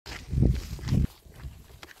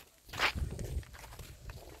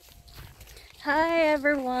Hi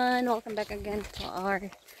everyone! Welcome back again to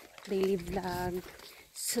our daily vlog.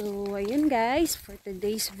 So, ayun guys, for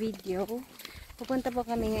today's video, pupunta po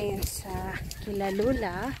kami ngayon sa kila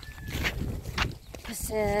Lola.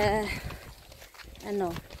 Kasi,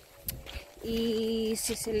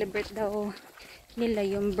 i-celebrate daw nila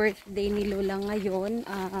yung birthday ni Lola ngayon.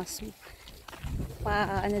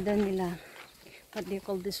 What do you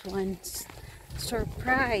call this one?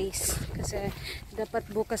 Surprise, kasi dapat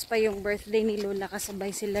bukas pa yung birthday ni Lola,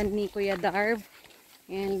 kasabay sila ni Kuya Darv,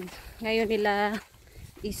 and ngayon nila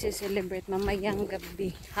i-celebrate mamayang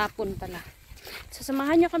gabi, hapon pala. So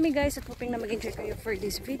samahan nyo kami guys, at hoping na mag-enjoy kayo for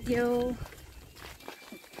this video.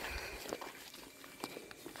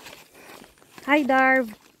 Hi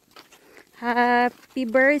Darv, happy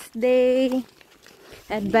birthday,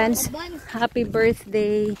 advance happy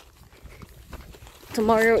birthday.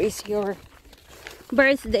 Tomorrow is your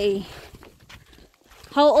birthday.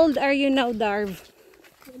 How old are you now, Darv?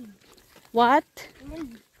 What?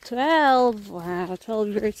 12. Wow,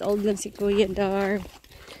 12 years old na si Kuya Darv.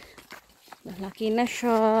 Malaki na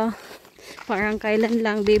siya. Parang kailan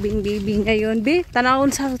lang baby ngayon. Be,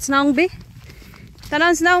 tanawon sa snaong, be.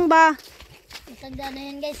 Tanawon snaong ba? Tanda na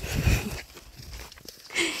yan, guys.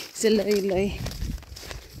 Si Loy.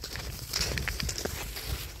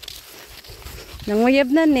 Nanguyab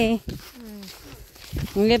na eh.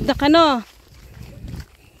 Ngayad na ka no.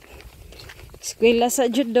 Eskwela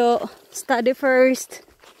sa judo. Study first.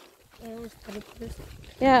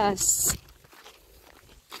 Yes.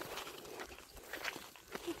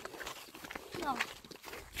 No.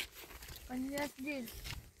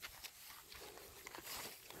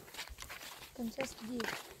 Consist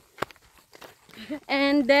this.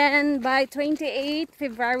 And then by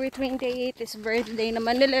February 28 is birthday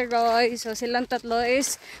naman ni Leroy. So silang tatlo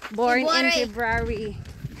is born in February.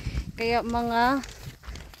 Kaya mga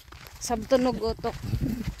sabtunog utok.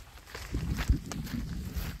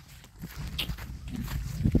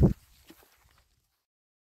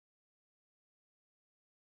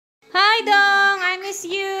 Hi Dong! I miss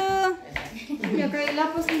you!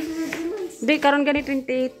 Di, karon gani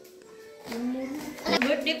 28.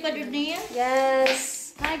 Birthday pa doon niya?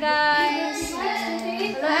 Yes! Hi guys!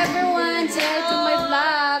 Hello everyone! Say hi to my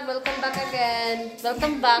vlog! Welcome back again!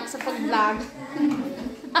 Welcome back sa pag-vlog!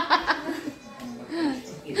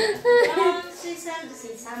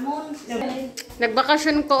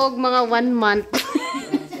 Nagbakasyon ko og mga 1 month.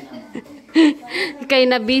 Kay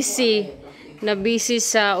na busy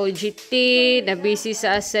sa OJT, na busy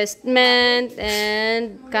sa assessment,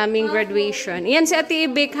 and coming graduation. Yan si Ate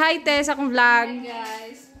Ibik. Hi Tess, akong vlog. Hi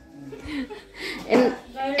guys.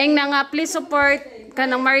 And na nga, please support ka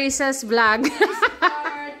ng Marisa's vlog.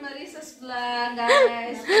 Support Marisa's vlog,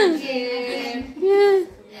 guys. Thank you.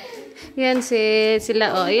 Yan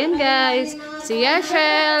sila. Oh, yan guys. Si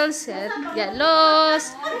Yashel, si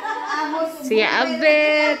Yalos, si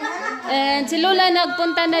Abet. And si Lola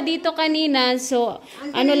nagpunta na dito kanina. So,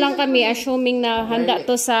 ano lang kami, assuming na handa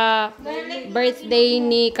to sa birthday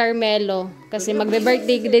ni Carmelo. Kasi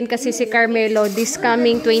magbe-birthday din kasi si Carmelo this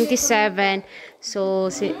coming 27.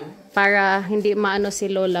 So, para hindi maano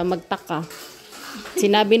si Lola magtaka.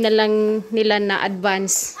 Sinabi na lang nila na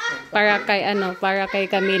advance para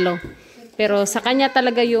kay Camilo. Pero sa kanya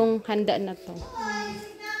talaga yung handa na to.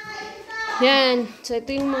 Yan. So,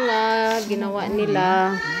 ito yung mga ginawa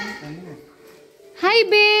nila. Hi,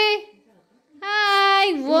 be!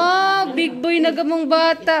 Hi! Wow! Big boy na gamong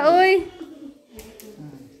bata, oy!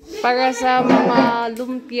 Para sa mga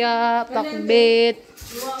lumpia, pakbet,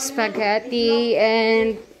 spaghetti,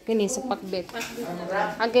 and sa pakbet.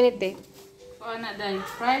 Ang ganito eh. Oh, na dahil.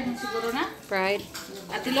 Fried siguro na? Fried.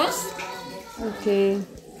 Atilos? Okay.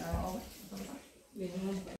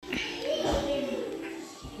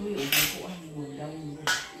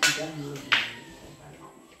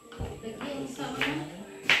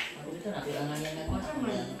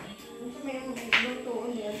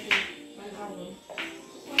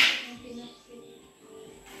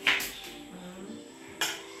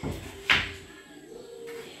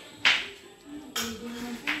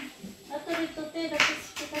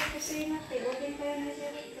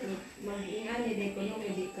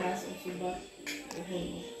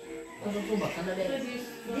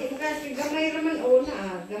 Di kasi gamay raman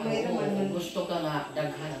una gamay raman gusto ka nga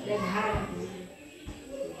daghan.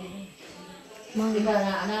 Di ba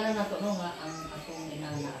na anana na to no nga ang atong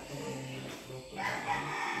inana atong luto.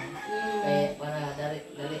 Kaya para dali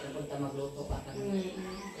na punta magluto ka kan.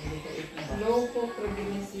 Loko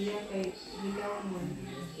probinsya kay hilaw man.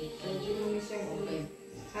 Kay mo siya okay.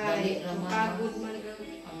 Ay, pagod man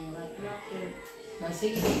ang rato.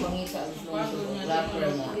 Sige, pangita ang slow rapper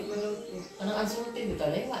nga. Anong unsalted ito?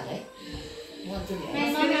 Wala eh.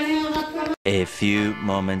 A few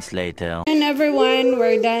moments later. And everyone,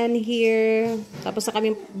 we're done here. Tapos na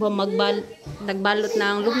kami nagbalot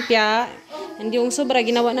ng lumpia. And yung sobra,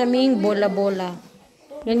 ginawa naming bola-bola.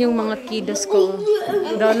 Yan yung mga kiddos ko.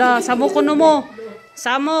 Dala, samo ko no mo.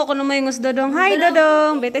 Samo ko no mo yung Dodong. Hi,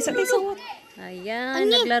 Dodong. Betay sa tiso. Ayan,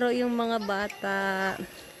 naglaro yung mga bata.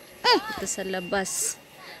 Ito sa labas.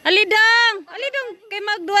 Ali, Dong! Ali, Dong! Kay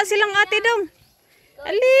magduwa silang ate, Dong.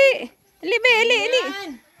 Ali! Ali, be! Ali! Ali!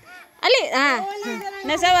 Ali! Ah!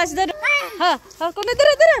 Nasawas, Dodong. Ha! Ha! Kung na,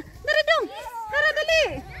 dara! Dara! Dara, Dong! Dara, dali!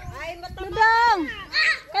 Dodong!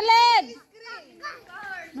 Kaleb!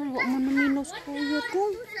 Naluwa mo na minus ko yun ko.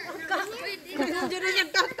 Kaka.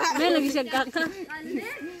 May lagi siya kaka.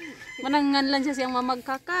 Manangan lang siya siyang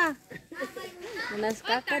mamagkaka. Manas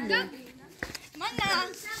kaka din. Mana?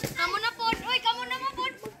 Kamu na po. Uy, kamu na mo po.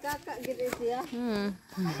 Kaka gini siya.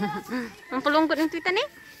 Ang pulungkot ng twita ni?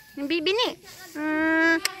 Yung bibi ni?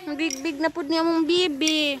 Ang big na po niya mong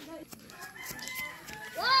bibi.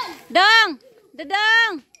 Dong!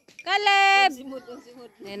 Dadong! Kaleb!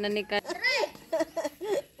 Ayan na ni Kaleb.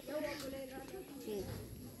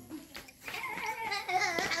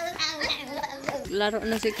 Laro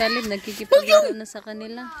na si Kaleb. Nagkikipaglaro na sa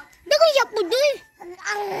kanila. Dago siya po doy.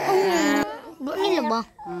 Doon nila ba?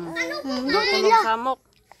 Doon nila. Samok.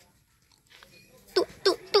 Tu.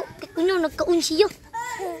 Kuno nagkaun siya.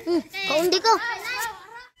 Kaun di ko.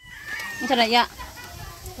 Ang saraya.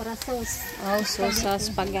 Para sauce. Oh, sauce sa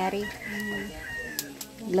spaghetti.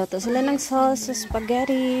 Luto sila ng sauce sa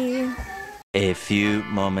spaghetti. A few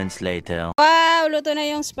moments later. Wow, luto na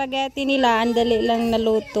yung spaghetti nila. Ang dali lang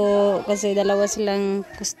naluto kasi dalawa silang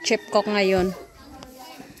chef cook ngayon.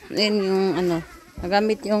 Yan yung ano,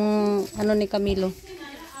 nagamit yung ano ni Camilo.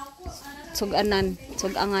 Sugangan,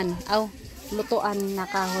 lutuan na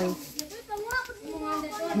kahoy.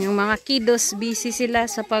 Yung mga kiddos busy sila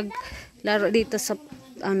sa paglaro dito sa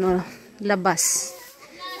ano, labas.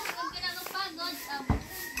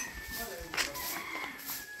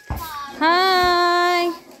 Hi!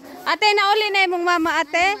 Ate, nauli na yung mama,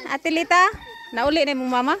 ate? Ate Lita? Nauli na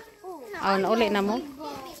yung mama? Oh, nauli na mo.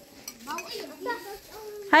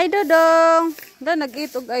 Hi, Dodong!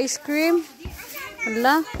 Nag-eat og ice cream.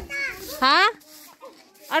 Hala? Ha?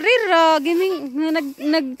 Arira,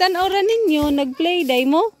 nagtanaw ra ninyo, nag-play day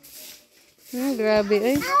mo? Grabe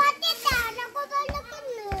ay.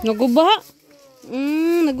 Naguba?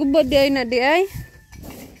 Naguba di ay na di ay.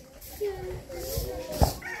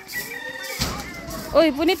 Oy,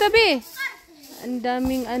 punita be. Ang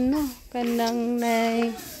daming ano, kanang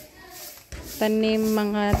tanim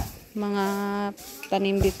mga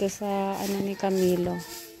tanim dito sa ano ni Camilo.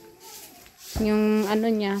 Yung ano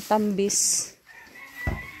niya, tambis.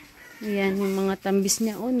 Ayan, yung mga tambis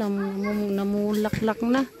niya, oh, namulaklak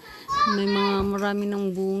na. May mga marami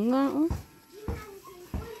ng bunga, oh.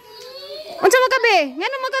 Unsa magabi?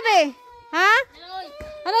 Ngano magabi? Ha?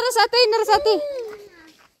 Ano rasati? Narasati?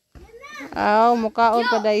 Aw, mukaon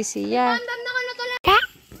pa dai siya.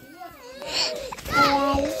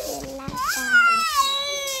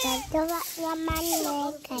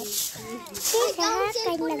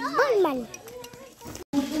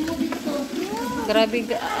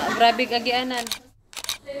 Grabe kagianan.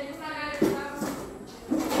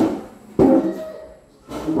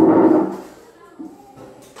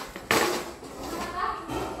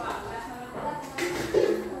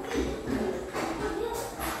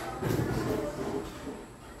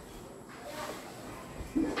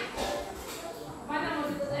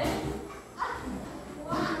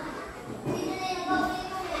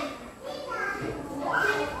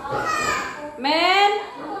 Man,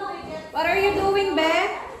 what are you doing,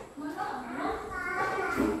 Beth?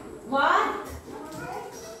 What?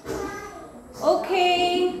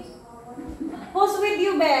 Okay. Who's with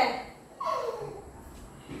you, Beth?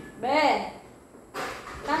 Beth.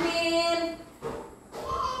 Come in.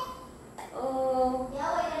 Oh.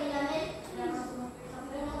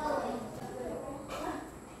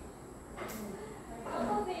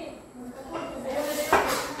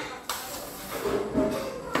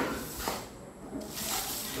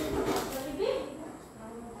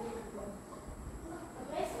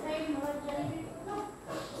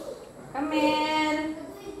 Come in.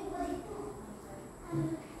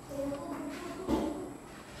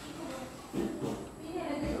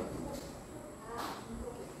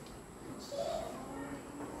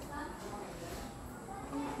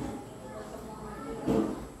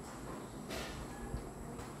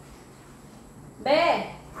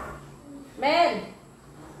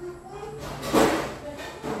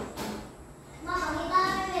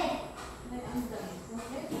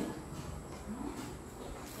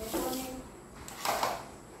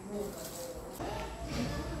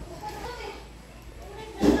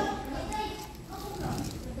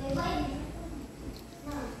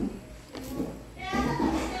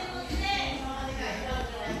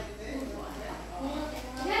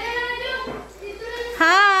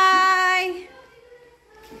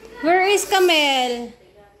 Camel?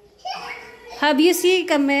 Have you seen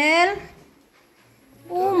Camel?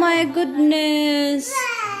 Oh my goodness.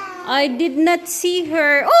 I did not see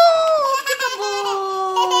her. Oh,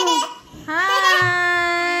 peekaboo.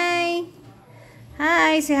 Hi.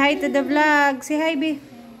 Hi. Say hi to the vlog. Say hi, be.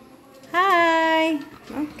 Hi.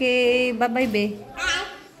 Okay. Bye-bye, be.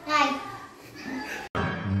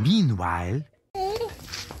 Meanwhile,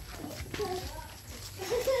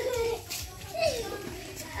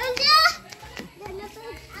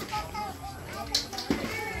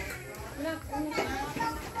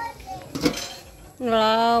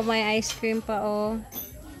 Wow, may ice cream pa, oh.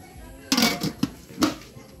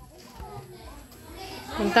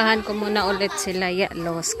 Puntahan ko muna ulit sila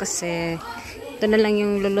Yatlos kasi ito na lang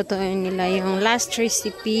yung lulutuin nila, yung last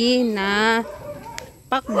recipe na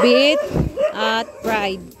pakbit at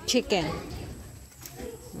fried chicken.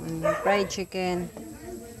 Fried chicken.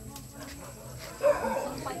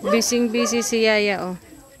 Busy si Yaya, oh.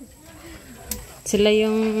 Sila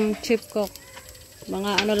yung chief cook.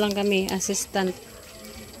 Mga ano lang kami, assistant.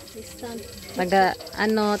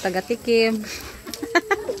 Taga tikim.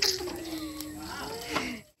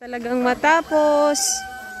 Talagang matapos.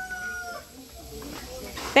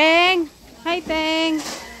 Teng! Hi, Teng!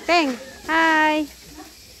 Teng! Hi!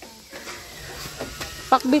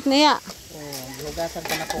 Pakbit na ya. Hugasan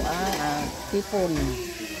ka na po tipon.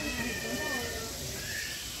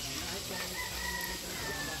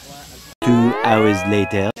 2 hours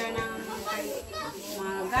later.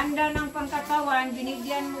 Ganda ng pangkatawan,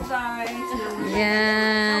 binigyan mo guys.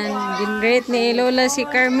 Yan. Ginrate ni Lola si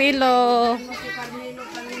Carmelo. Si Carmelo,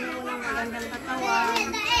 Panginoon ng magandang katawan.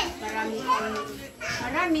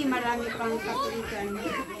 Marami pang kapulitan.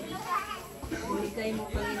 Binigay mo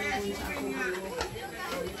Panginoon sa akong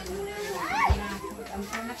ang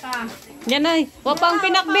panata. Yan ay. Wapang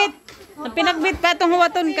pinakbit. Ang pinakbit pa itong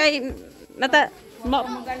huwaton kay nata.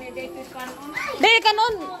 Magani dito kanon. Di,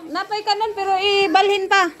 kanon. Napay kanon pero ibalhin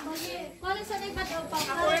pa.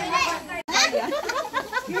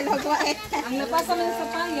 Ang napasa lang sa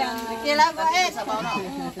payan. Sa pauno.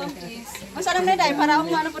 Masa lang ni Day para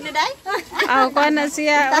ako ano po ni Day? Aw, ko na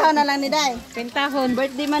siya. Tahon na lang ni Day. Pintahon.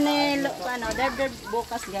 Birthday man ni Deb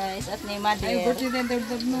bukas guys at ni Madir.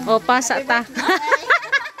 O, pasa ta.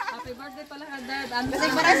 Happy birthday pala ka Deb. Kasi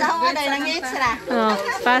para sa ako Day nang extra. O,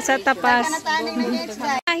 pasa ta pas. Taning nang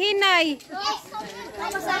extra. Hinay.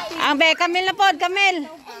 Ang be, Kamil na pod, Kamil.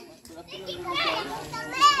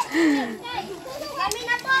 Kami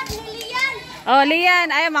na po, Lilian. Oh, Lian,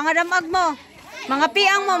 ay mga damag mo. Mga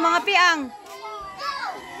piang mo, mga piang.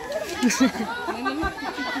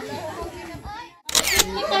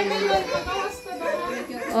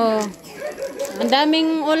 Oh. Ang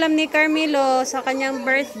daming ulam ni Carmelo sa kanyang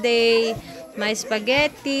birthday. May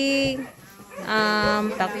spaghetti,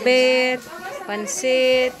 pakbit,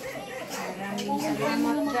 pansit.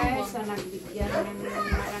 Salamat guys sa nagbigyan ng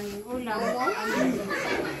maraming ulam.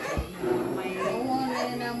 May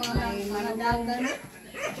manadagan.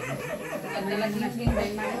 Nalaging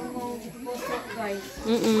may marunong pusok guys.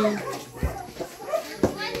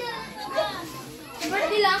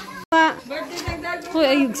 Hoy,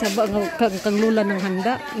 ayug saba kang lula ng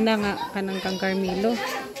handa. Ina nga kanang kang Carmelo.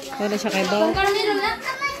 Wala siya kay Bao. Carmelo na.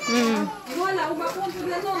 Wala, umakon po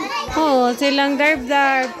na nun. Oh, silang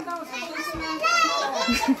darb-darb.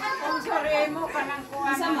 Sorry mo kanang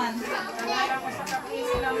kuha naman. Nalala ko sa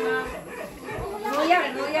kapilang na Luyar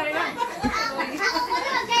lang.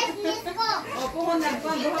 Opo ko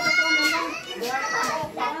nagpan. Buha pa po na lang.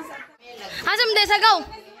 Asam deh sagaw.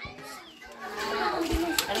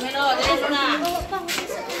 Carmelo, dito na.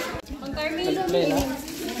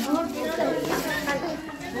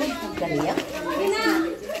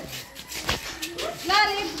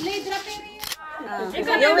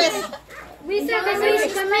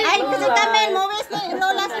 Ay, kasi Kamel. Mawis ni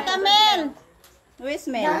Lola si Kamel.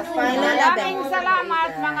 Wismel. Maraming salamat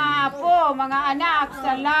mga apo, mga anak.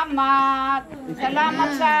 Salamat. Salamat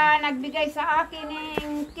sa nagbigay sa akin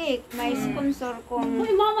ng cake. May sponsor kong...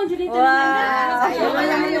 Uy, mama, Julita. Wow.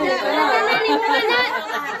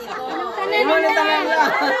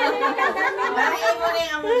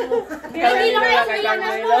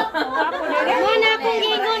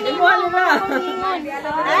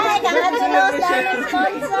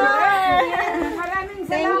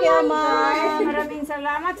 Thank you, Mom. Maraming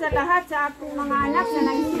salamat sa lahat sa akong mga anak na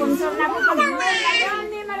nag-sponsor na ako pag-buhay.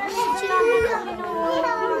 Maraming salamat sa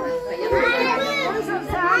sponsor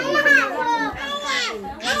sa akin.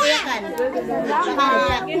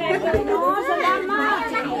 Salamat.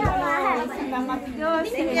 Salamat. Salamat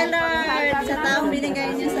Diyos. Thank you, Lord, sa taong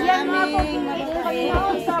binigay niyo sa amin.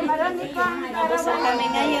 Sa marami kang Nabusog kami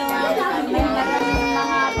ngayon. may maraming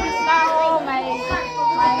mga tao, may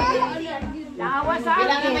naawa sa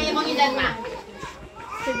akin. Bilangan mo yung edad, ma.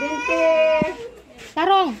 70.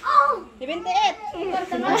 Tarong. 78.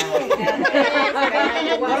 78 na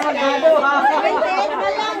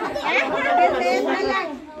lang.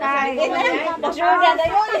 Basuda na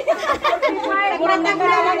yun. Kurang na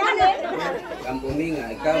lang eh. Ang puminga,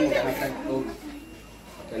 ikaw magkatag ko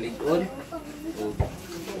kalikod o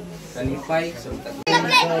kanipay sa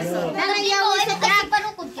Nalayaw sa kasi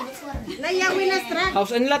panukod kinuswar. Nayawi na strat.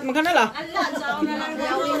 House and lot magkanala.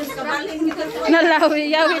 Nalawi,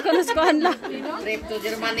 yawi ko na skuhan la. Trip to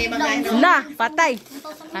Germany, mga ino. La, patay.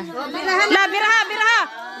 La, biraha, biraha.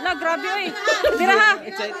 La, grabe oy. Biraha.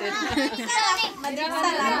 Excited.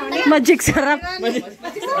 Magic sarap.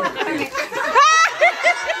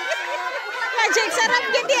 Magic sarap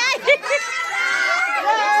gini ay.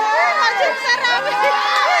 Magic sarap.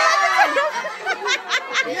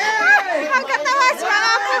 Magkatawas pa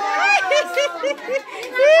ako.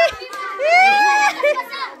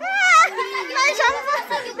 Ay, siyampa.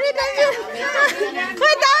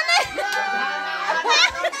 Hoy, down eh.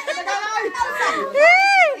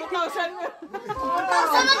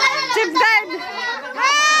 Chip guard.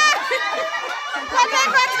 Patay,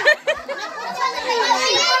 patay.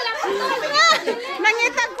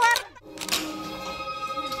 Nangitag ko.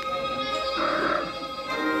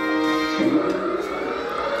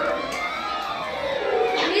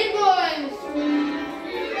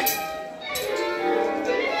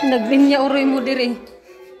 Naglinya oroy mo diri.